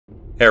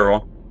Hey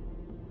everyone,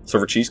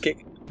 Silver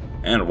Cheesecake,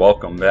 and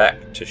welcome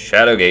back to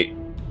Shadowgate.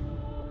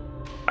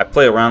 I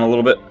played around a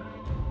little bit,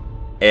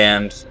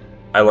 and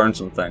I learned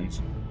some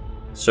things.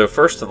 So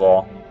first of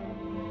all,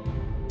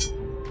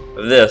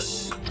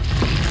 this,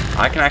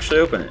 I can actually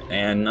open it,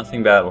 and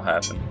nothing bad will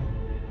happen.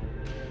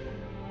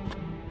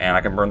 And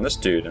I can burn this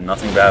dude, and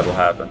nothing bad will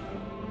happen.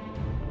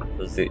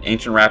 Because the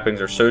ancient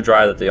wrappings are so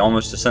dry that they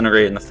almost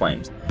disintegrate in the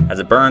flames. As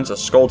it burns, a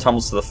skull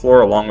tumbles to the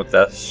floor along with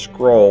that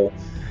scroll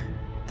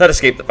that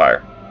escaped the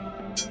fire.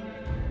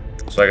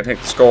 So I can take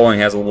the skull, and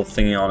he has a little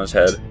thingy on his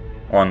head.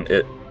 On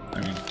it,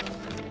 I mean.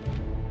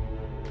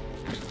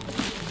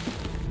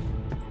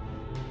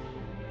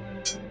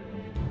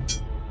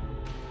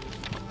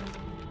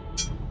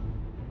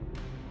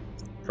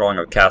 Drawing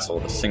of a castle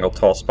with a single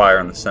tall spire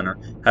in the center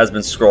has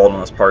been scrawled on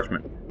this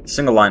parchment. A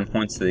single line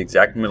points to the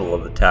exact middle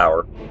of the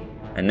tower.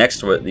 And next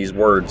to it, these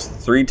words,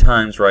 3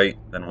 times right,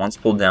 then once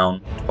pulled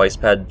down, twice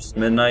past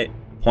midnight,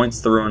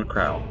 points the ruined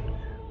crown.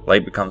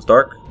 Light becomes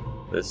dark.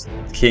 This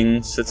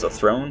king sits a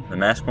throne. The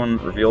masked one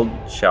revealed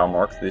shall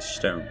mark this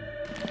stone.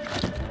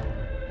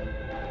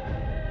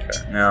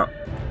 Okay, now.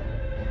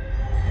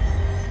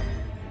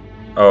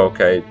 Oh,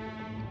 okay.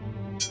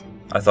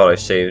 I thought I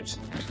saved,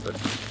 but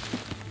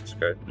it's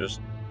good. Just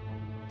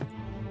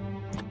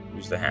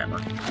use the hammer.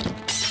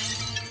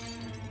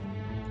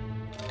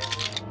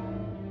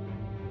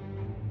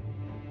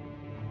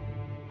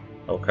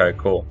 Okay,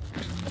 cool.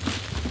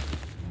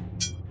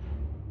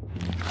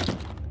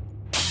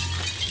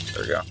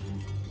 There we go.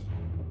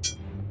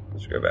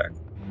 Let's go back.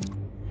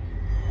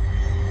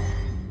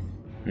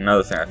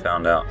 Another thing I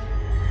found out.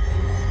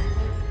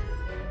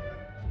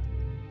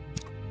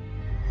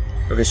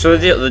 Okay, so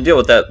the deal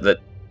with that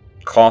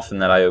coffin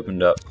that I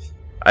opened up,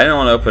 I didn't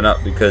want to open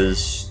up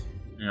because,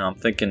 you know, I'm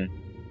thinking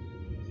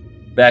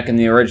back in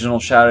the original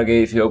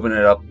Shadowgate, if you open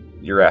it up,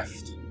 you're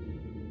effed.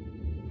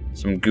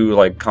 Some goo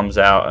like comes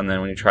out, and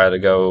then when you try to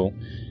go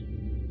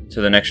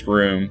to the next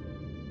room,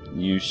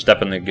 you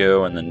step in the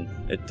goo, and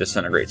then it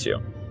disintegrates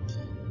you.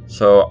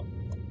 So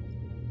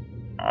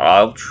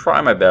I'll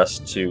try my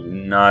best to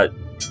not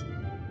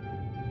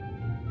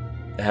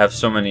have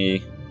so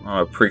many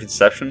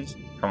preconceptions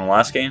from the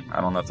last game.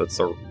 I don't know if that's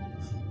the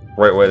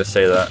right way to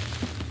say that.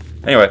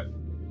 Anyway,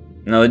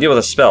 now the deal with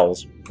the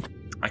spells.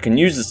 I can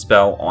use the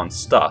spell on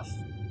stuff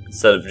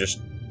instead of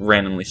just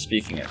randomly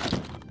speaking it.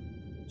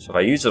 So if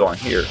I use it on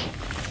here,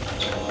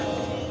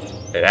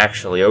 it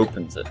actually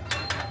opens it.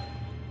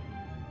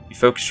 You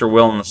focus your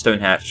will on the stone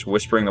hatch,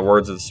 whispering the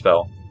words of the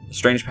spell. A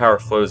strange power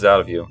flows out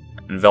of you,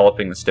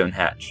 enveloping the stone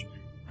hatch.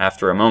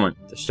 After a moment,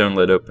 the stone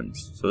lid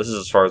opens. So this is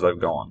as far as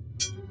I've gone.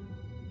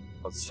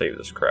 Let's save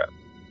this crap.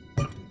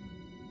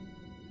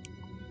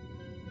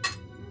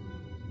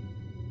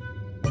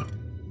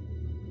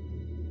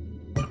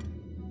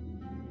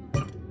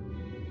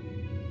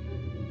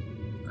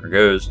 There it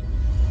goes.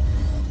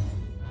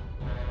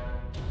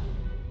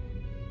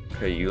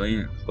 Okay, you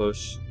lean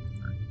close.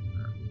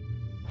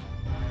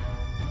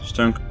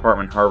 Stone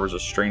compartment harbors a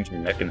strange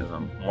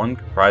mechanism, one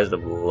comprised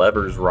of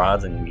levers,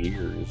 rods, and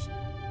gears.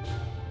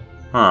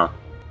 Huh.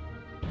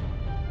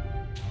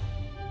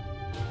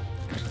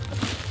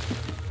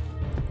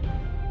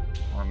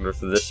 I wonder if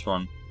this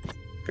one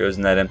goes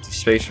in that empty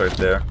space right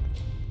there.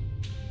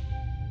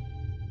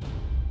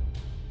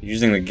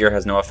 Using the gear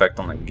has no effect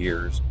on the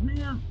gears.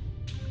 Man,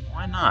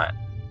 why not?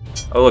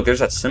 Oh look, there's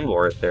that symbol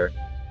right there.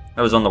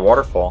 That was on the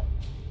waterfall.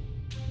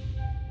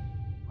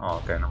 Oh,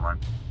 okay, never mind.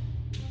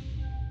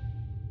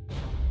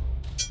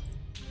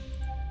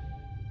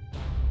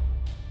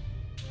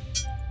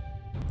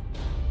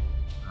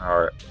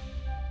 Alright.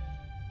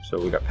 So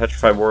we got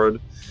petrified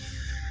wood,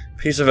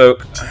 piece of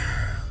oak,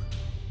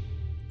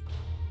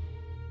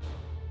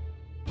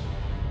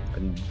 a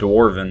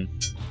dwarven.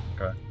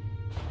 Okay.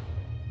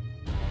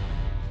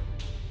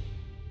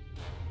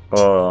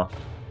 Hold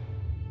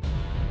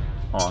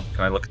on,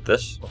 can I look at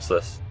this? What's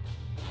this?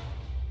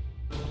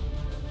 Do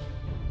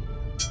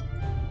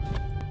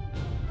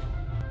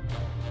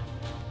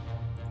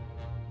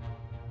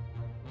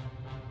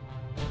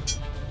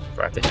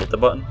I have to hit the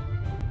button?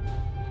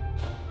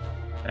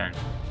 Dang.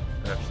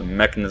 Perhaps the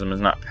mechanism is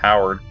not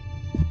powered.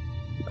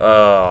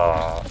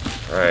 Oh,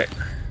 right.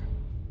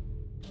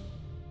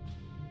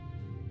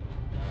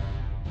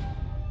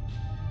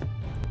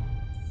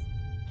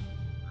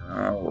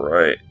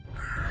 Alright.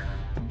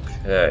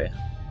 Okay.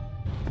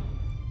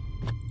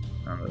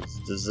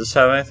 Does this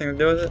have anything to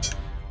do with it?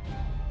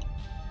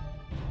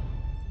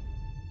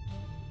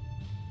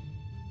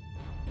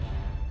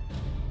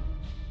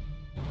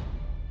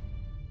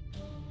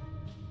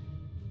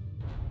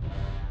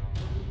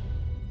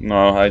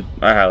 No, I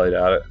highly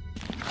doubt it.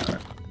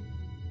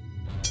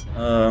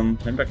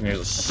 Alright. Maybe I can use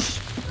a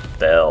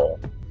spell.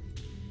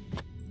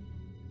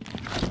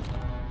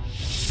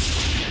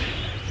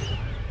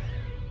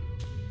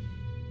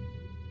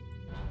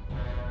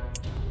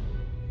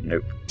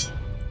 Nope.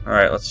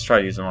 Alright, let's try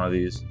using one of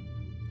these.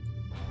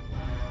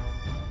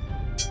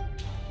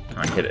 Can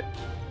I hit it?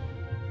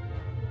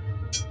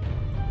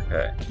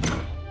 Okay.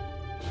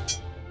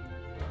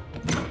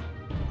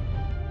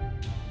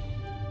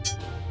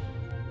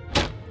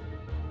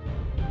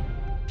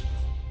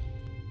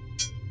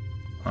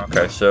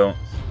 Okay, so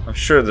I'm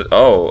sure that.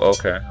 Oh,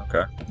 okay,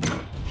 okay.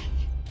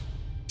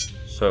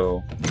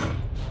 So.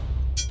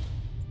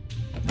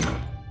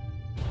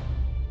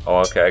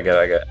 Oh, okay, I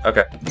get it,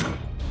 Okay.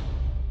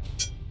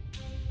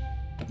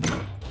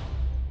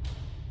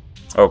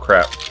 Oh,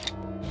 crap.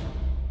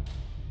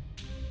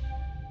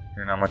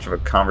 You're not much of a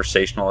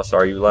conversationalist,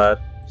 are you, lad?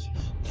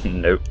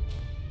 Nope.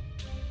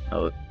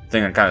 No, the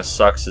thing that kind of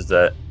sucks is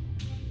that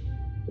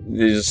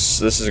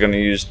this is going to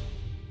use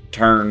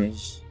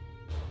turns.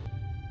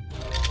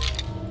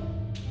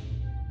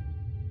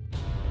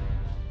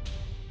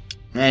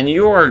 Man,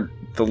 you are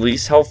the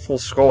least helpful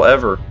skull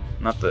ever.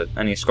 Not that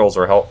any skulls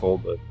are helpful,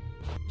 but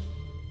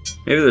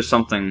maybe there's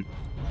something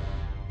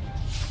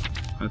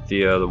with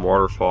the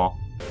waterfall.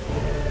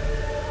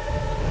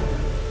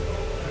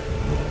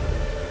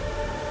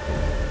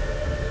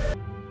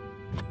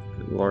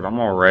 Good Lord, I'm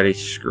already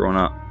screwing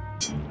up.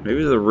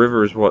 Maybe the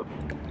river is what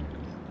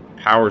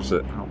powers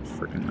it. I don't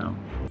freaking know.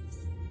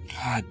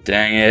 God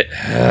dang it.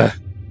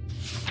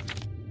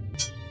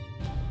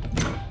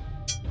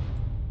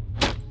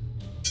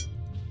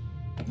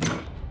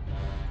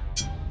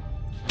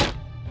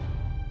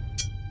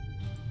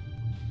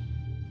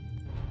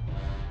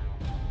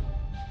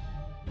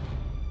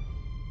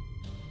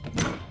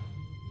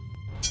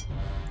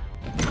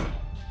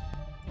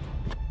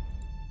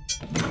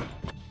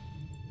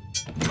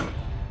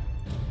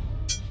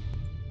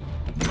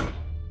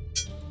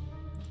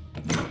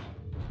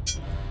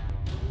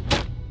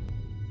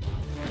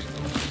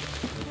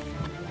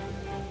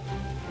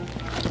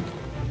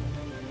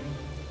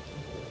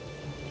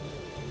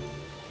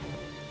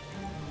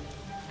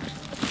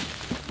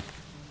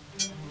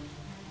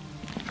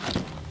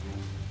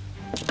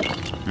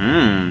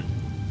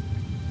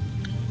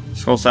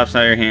 Skull snaps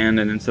out of your hand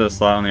and into the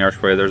slot on the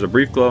archway. There's a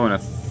brief glow and a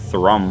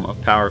thrum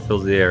of power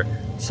fills the air.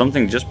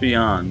 Something just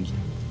beyond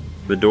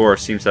the door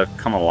seems to have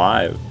come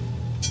alive.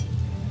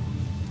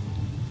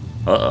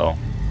 Uh-oh.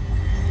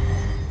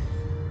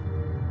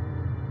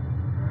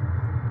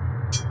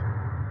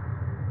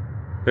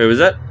 Wait, was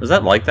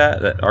that like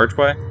that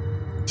archway?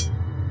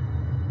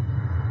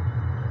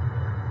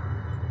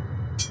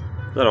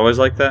 Was that always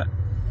like that?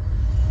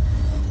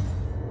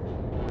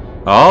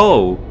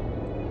 Oh!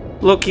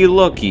 Looky,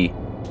 looky.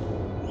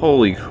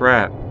 Holy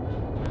crap.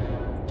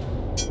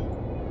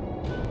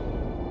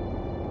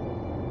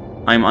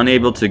 I'm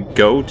unable to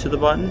go to the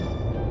button?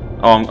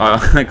 Oh,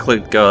 I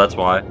clicked go, that's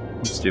why.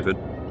 I'm stupid.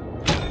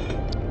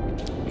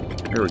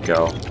 Here we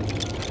go.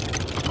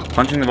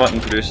 Punching the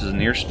button produces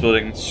an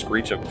ear-splitting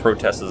screech of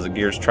protest as the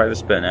gears try to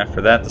spin.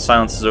 After that, the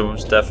silence is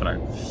almost deafening.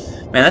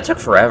 Man, that took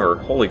forever.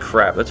 Holy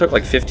crap. That took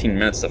like 15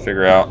 minutes to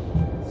figure out.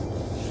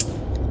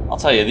 I'll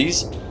tell you,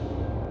 these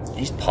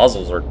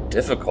puzzles are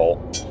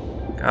difficult.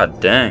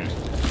 God dang.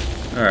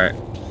 Alright. I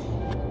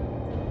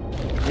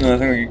think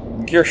the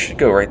gear should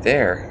go right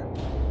there.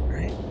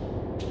 Right?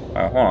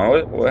 Hold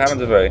on. What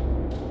happens if I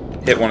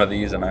hit one of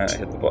these and I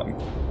hit the button?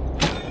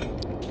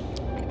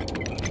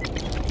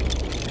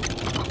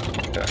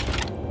 Okay.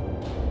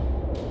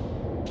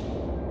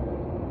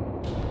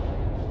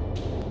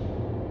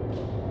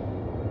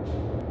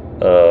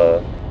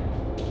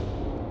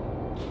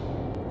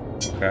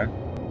 Okay.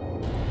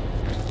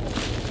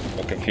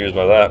 I'm confused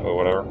by that, but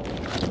whatever.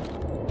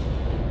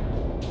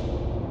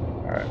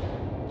 Alright.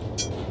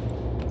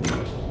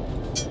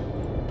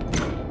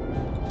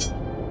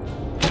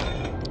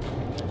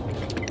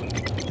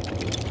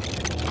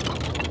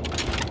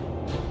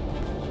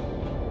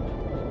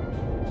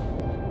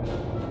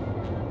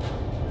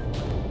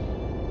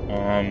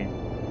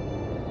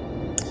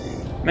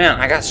 Man,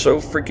 I got so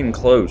freaking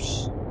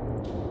close.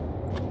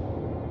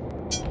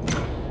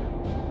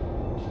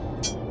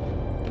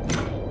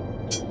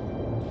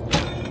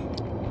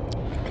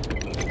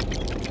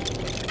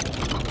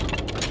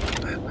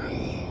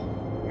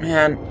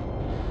 Man,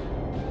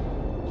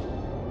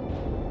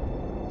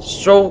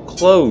 so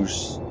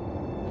close.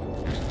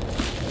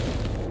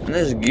 And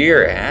this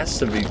gear has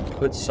to be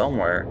put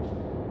somewhere.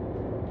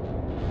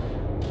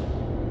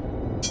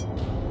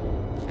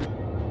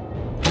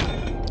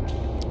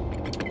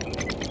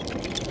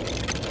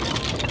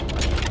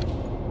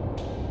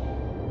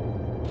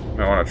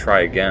 I want to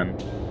try again.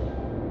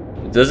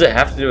 Does it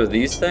have to do with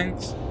these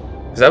things?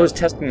 Because I was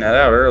testing that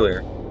out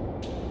earlier.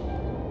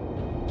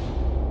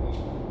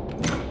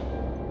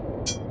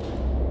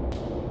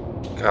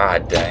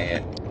 God dang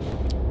it.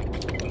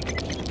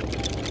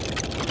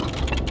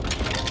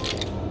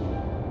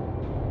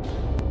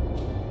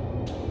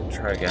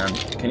 Try again.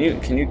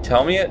 Can you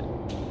tell me it?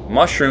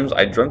 Mushrooms.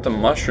 I dreamt of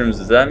mushrooms.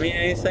 Does that mean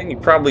anything? You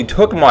probably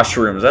took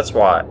mushrooms, that's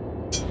why.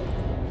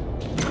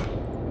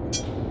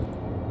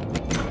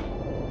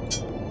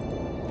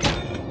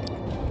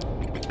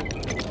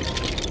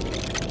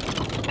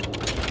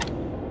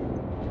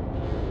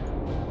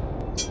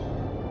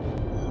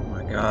 Oh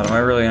my god, am I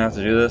really gonna have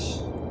to do this?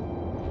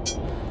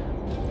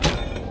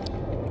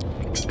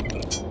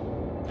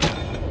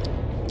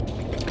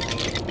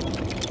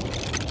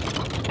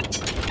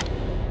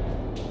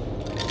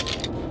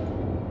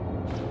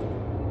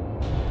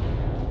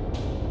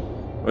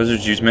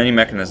 Wizards use many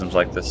mechanisms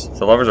like this. If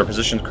the levers are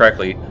positioned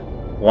correctly,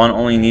 one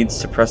only needs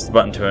to press the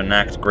button to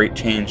enact great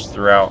change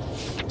throughout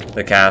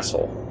the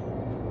castle.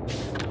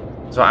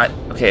 So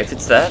okay, if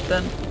it's that,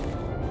 then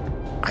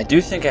I do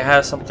think it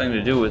has something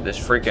to do with this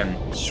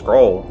freaking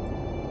scroll.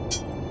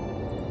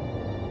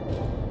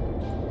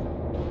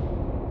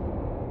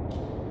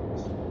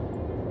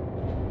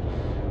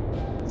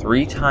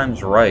 Three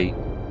times right,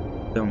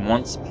 then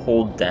once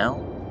pulled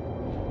down?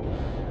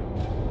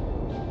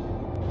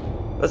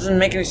 That doesn't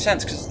make any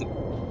sense, because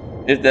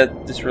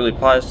this really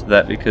applies to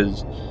that,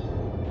 because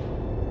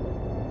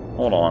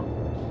hold on.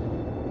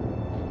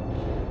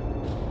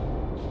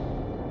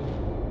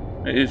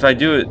 If I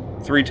do it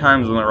 3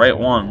 times on the right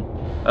one,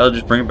 that'll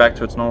just bring it back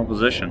to its normal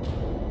position.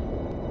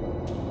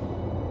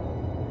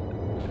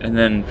 And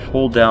then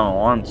pull down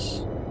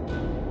once.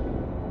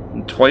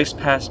 And twice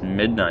past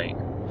midnight.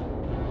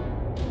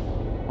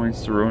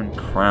 Points to ruined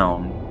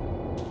crown.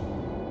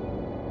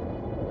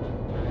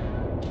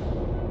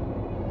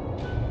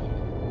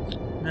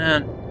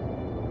 Man.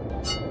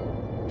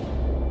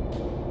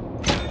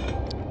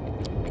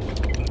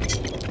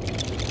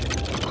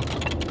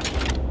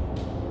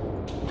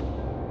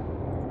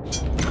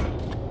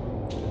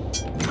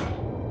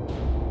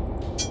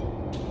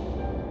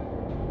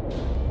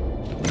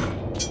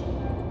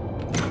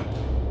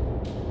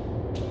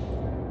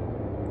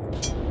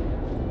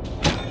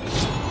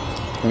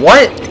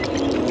 What?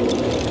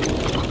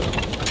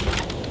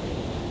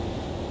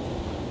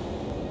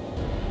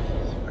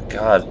 Oh my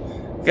god.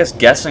 I guess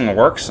guessing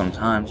works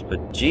sometimes,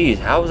 but geez,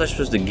 how was I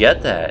supposed to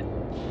get that?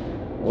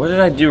 What did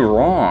I do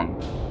wrong?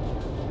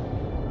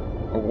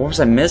 Or what was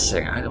I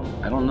missing? I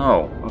don't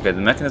know. Okay,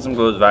 the mechanism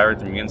goes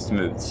vibrant and begins to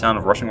move. The sound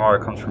of rushing water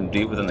comes from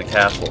deep within the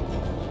castle.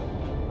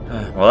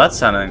 Well, that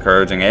sounded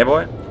encouraging, eh,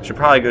 boy? I should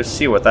probably go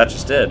see what that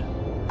just did.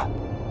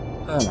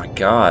 Oh my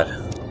god.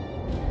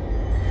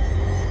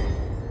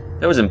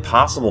 That was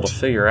impossible to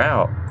figure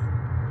out.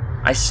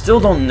 I still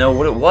don't know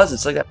what it was.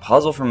 It's like that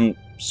puzzle from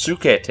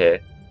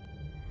Shadowgate.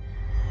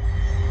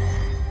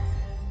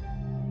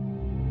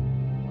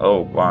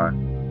 Oh, wow.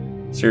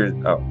 Serious.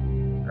 Oh.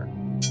 Okay.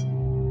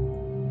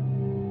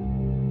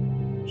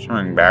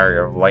 Shimmering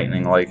barrier of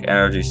lightning-like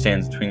energy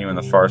stands between you and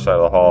the far side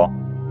of the hall.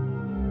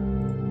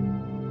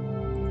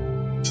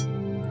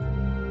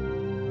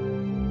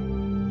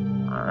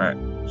 Alright.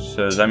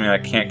 So does that mean I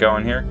can't go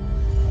in here?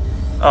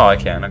 Oh, I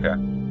can. Okay.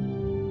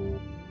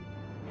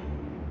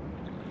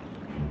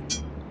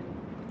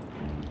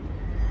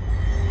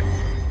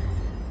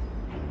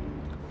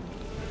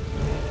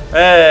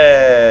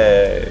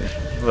 Hey!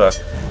 Look.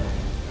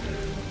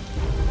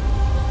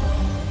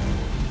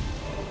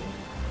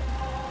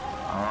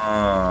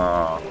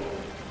 Oh.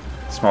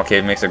 Small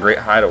cave makes a great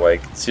hideaway,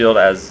 concealed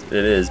as it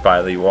is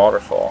by the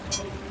waterfall.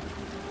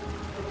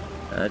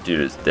 That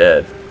dude is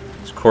dead.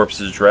 His corpse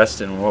is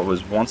dressed in what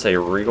was once a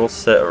regal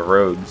set of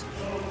robes.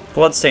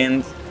 Blood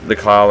stained the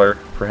collar,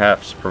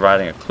 perhaps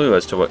providing a clue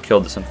as to what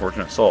killed this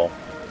unfortunate soul.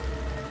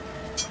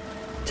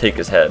 Take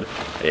his head.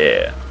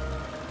 Yeah.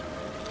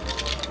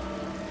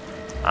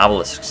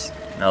 Obelisks.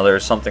 Now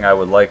there's something I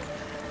would like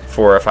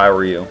for if I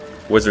were you.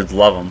 Wizards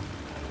love them.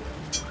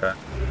 Okay.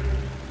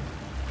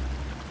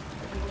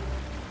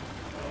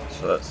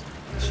 So that's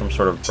some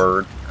sort of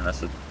bird, and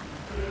that's a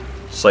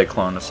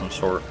cyclone of some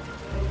sort.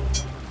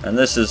 And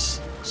this is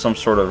some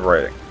sort of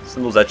writing.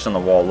 Symbols etched on the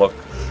wall look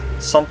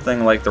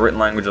something like the written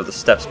language of the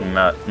Steps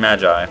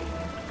Magi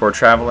for a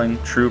traveling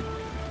troupe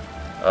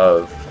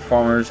of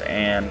performers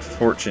and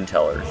fortune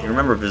tellers. You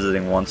remember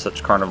visiting one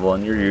such carnival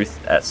in your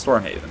youth at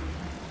Stormhaven.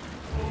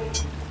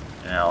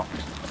 Now,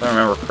 if I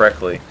remember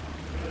correctly,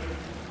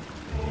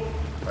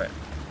 wait,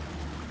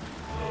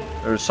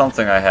 there was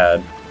something I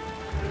had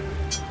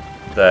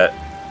that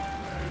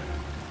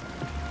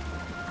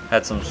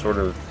had some sort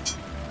of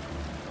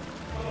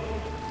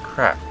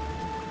crap.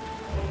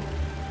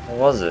 What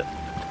was it?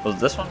 Was it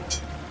this one?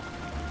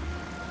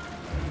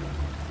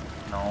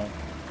 No.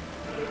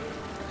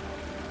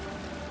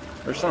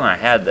 There's something I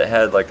had that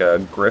had like a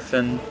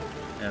griffin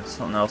and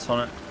something else on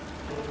it.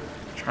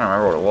 I'm trying to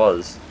remember what it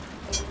was.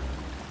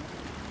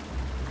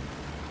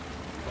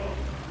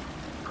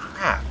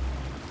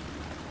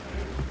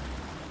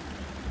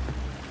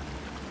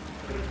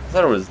 I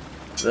thought it was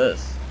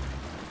this.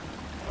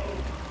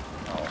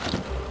 Oh.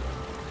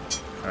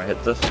 Can I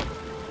hit this?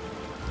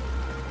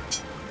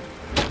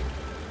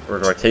 Or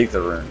do I take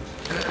the runes?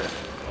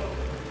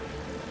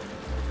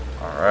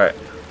 Alright.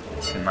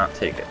 Cannot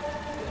take it.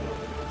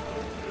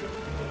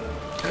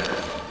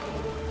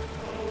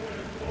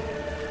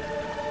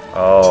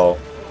 Oh.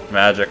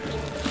 Magic.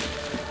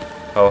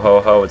 Ho ho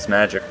ho, it's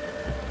magic.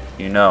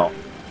 You know.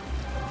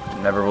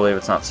 Never believe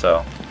it's not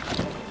so.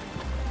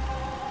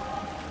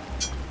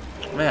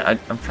 Man,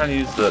 I'm trying to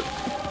use the...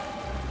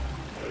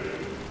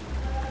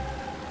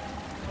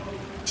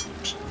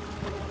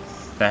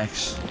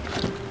 Thanks.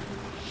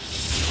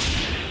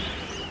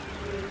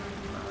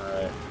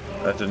 Alright.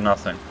 That did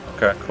nothing.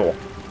 Okay, cool.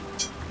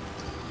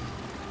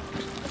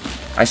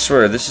 I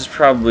swear, this is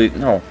probably...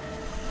 No.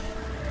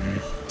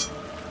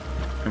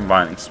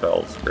 Combining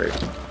spells. Great.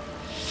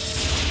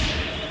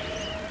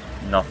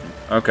 Nothing.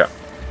 Okay.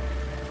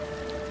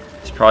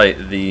 It's probably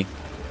the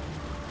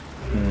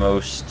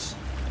most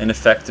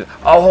ineffective.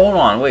 Oh, hold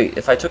on, wait.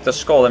 If I took the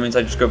skull, that means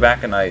I just go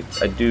back and I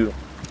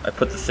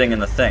put the thing in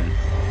the thing.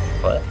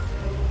 What?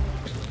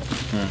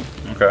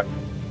 Okay.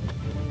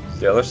 Is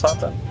the other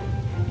slot then?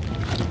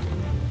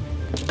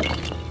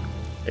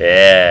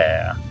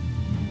 Yeah.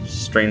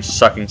 Strange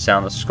sucking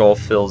sound. The skull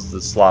fills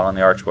the slot on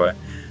the archway.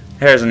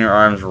 Hairs on your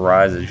arms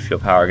rise as you feel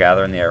power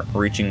gather in the air,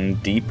 reaching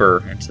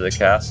deeper into the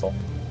castle.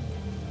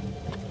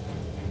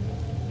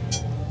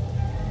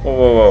 Whoa,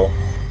 whoa, whoa.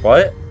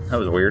 What? That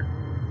was weird.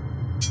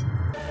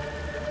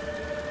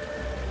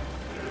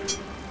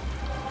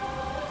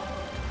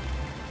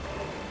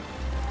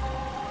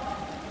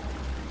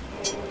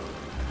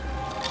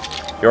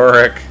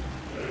 Yorick.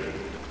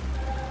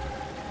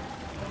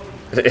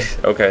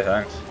 Okay,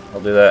 thanks.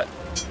 I'll do that.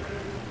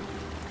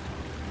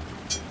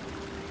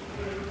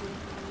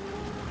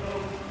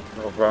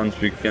 Little bones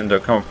begin to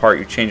come apart.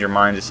 You change your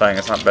mind, deciding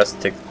it's not best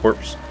to take the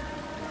corpse.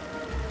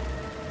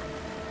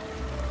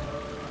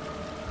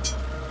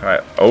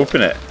 Alright,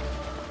 open it.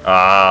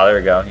 Ah, there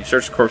we go. You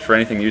search the corpse for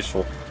anything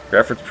useful. Your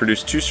efforts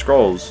produce 2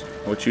 scrolls,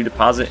 which you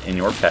deposit in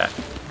your pack.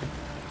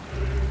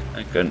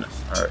 Thank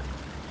goodness. Alright.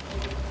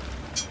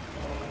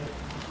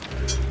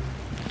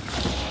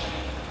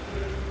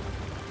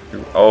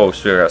 Oh,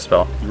 so I got a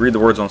spell. You read the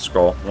words on the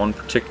scroll. One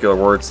particular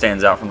word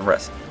stands out from the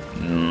rest.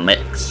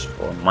 Mix,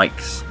 or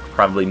Mike's.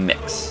 Probably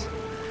mix.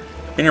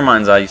 In your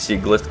mind's eye, you see a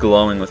glyph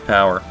glowing with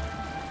power.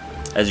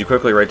 As you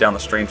quickly write down the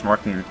strange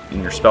marking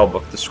in your spell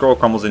book, the scroll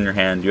crumbles in your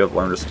hand. You have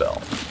learned a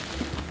spell.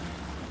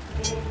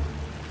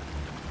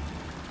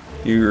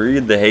 You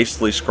read the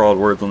hastily scrawled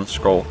words on the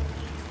scroll.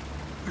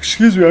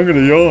 Excuse me, I'm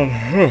gonna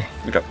yawn.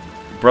 Okay.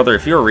 Brother,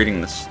 if you are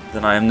reading this,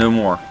 then I am no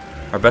more.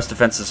 Our best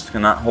defenses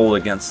cannot hold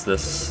against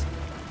this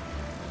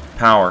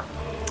power.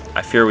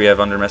 I fear we have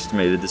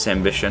underestimated this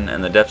ambition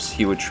and the depths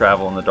he would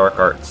travel in the dark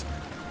arts.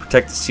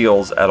 Protect the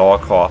seals at all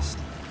cost.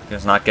 He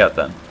does not get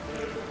them.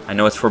 I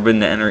know it's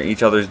forbidden to enter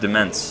each other's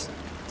domain,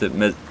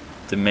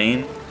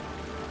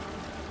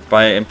 but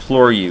I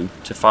implore you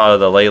to follow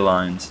the ley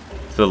lines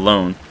to the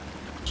loan.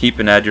 Keep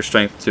and add your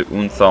strength to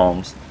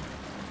Unthalm's.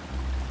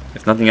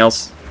 If nothing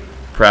else,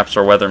 perhaps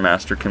our weather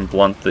master can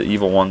blunt the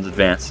evil one's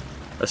advance,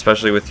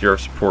 especially with your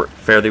support.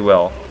 Fare thee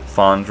well,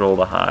 Fondrel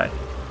the High.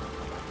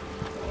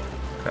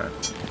 Okay.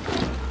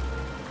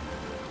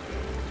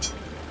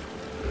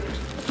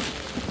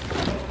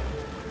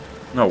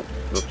 No.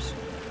 Oops.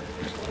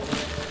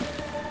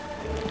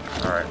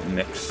 Alright,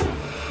 mix.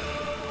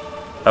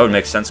 That would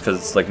make sense because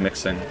it's like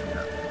mixing.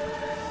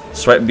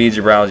 Sweat beads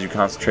your brow as you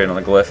concentrate on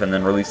the glyph and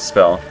then release the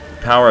spell.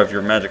 The power of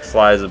your magic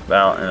flies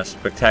about in a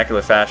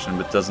spectacular fashion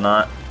but does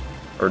not,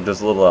 or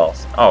does little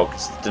else. Oh,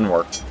 because it didn't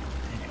work.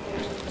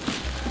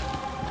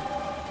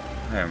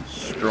 I am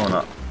screwing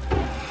up.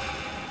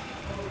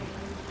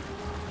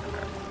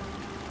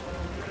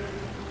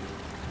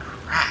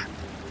 Crap.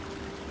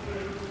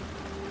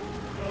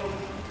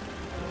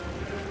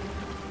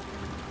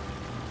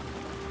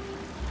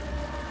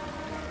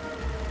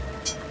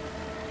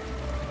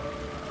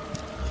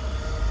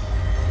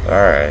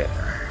 Alright.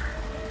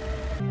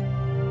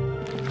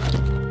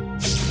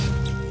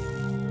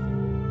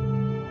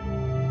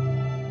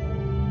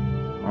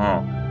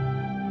 Oh.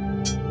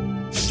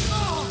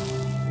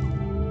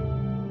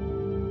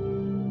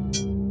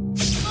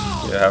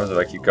 What happens if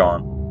I keep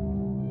going?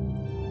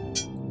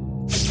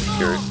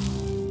 Curious.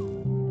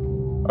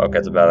 Okay,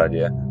 that's a bad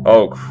idea.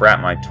 Oh crap,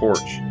 my torch.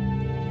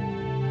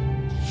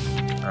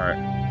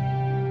 Alright.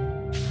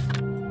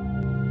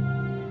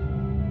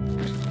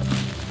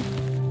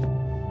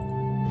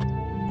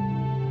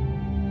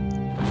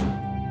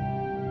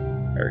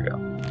 There we go.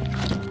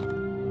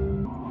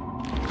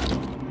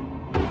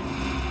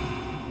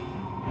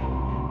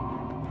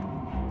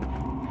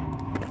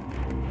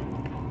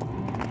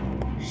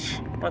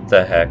 What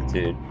the heck,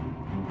 dude?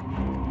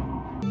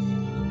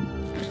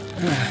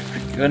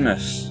 My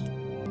goodness.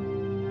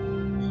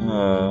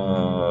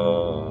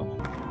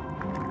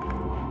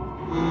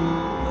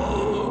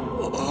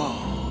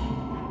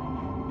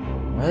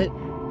 What?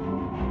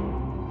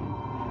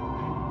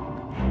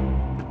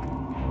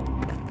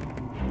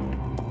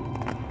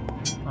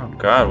 Oh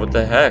god, what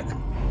the heck?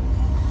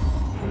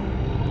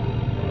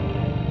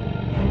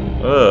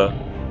 Ugh.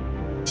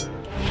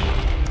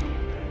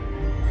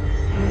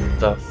 What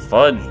the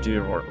fudge,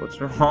 dude? What's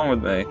wrong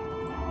with me?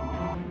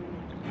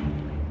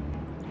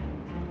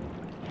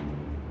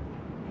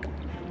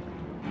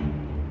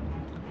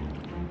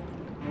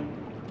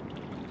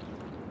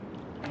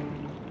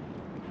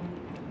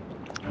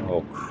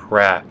 Oh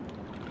crap.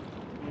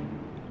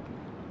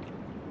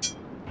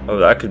 Oh,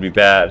 that could be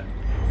bad.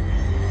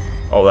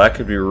 Oh, that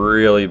could be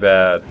really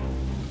bad.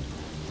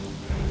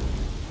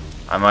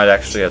 I might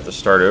actually have to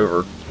start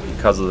over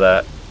because of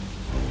that.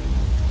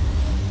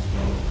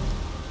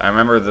 I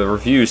remember the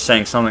review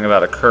saying something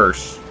about a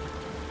curse.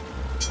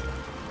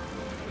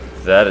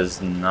 That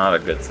is not a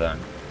good thing.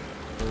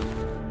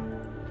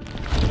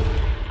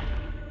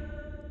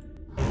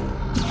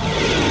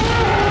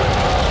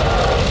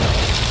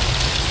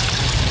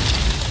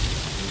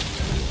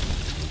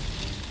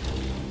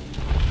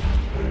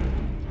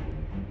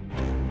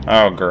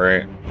 Oh,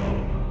 great.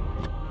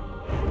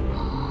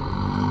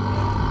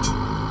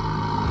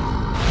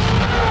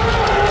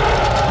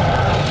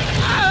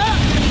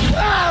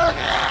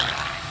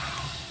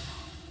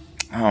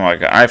 Oh my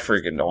god, I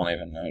freaking don't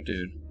even know,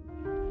 dude.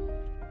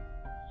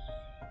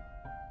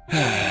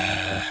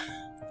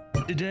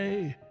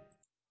 Today.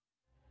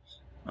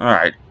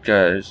 Alright,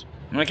 guys.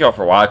 Thank y'all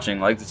for watching.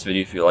 Like this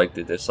video if you liked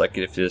it, dislike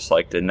it if you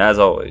disliked it, and as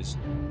always,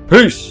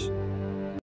 peace!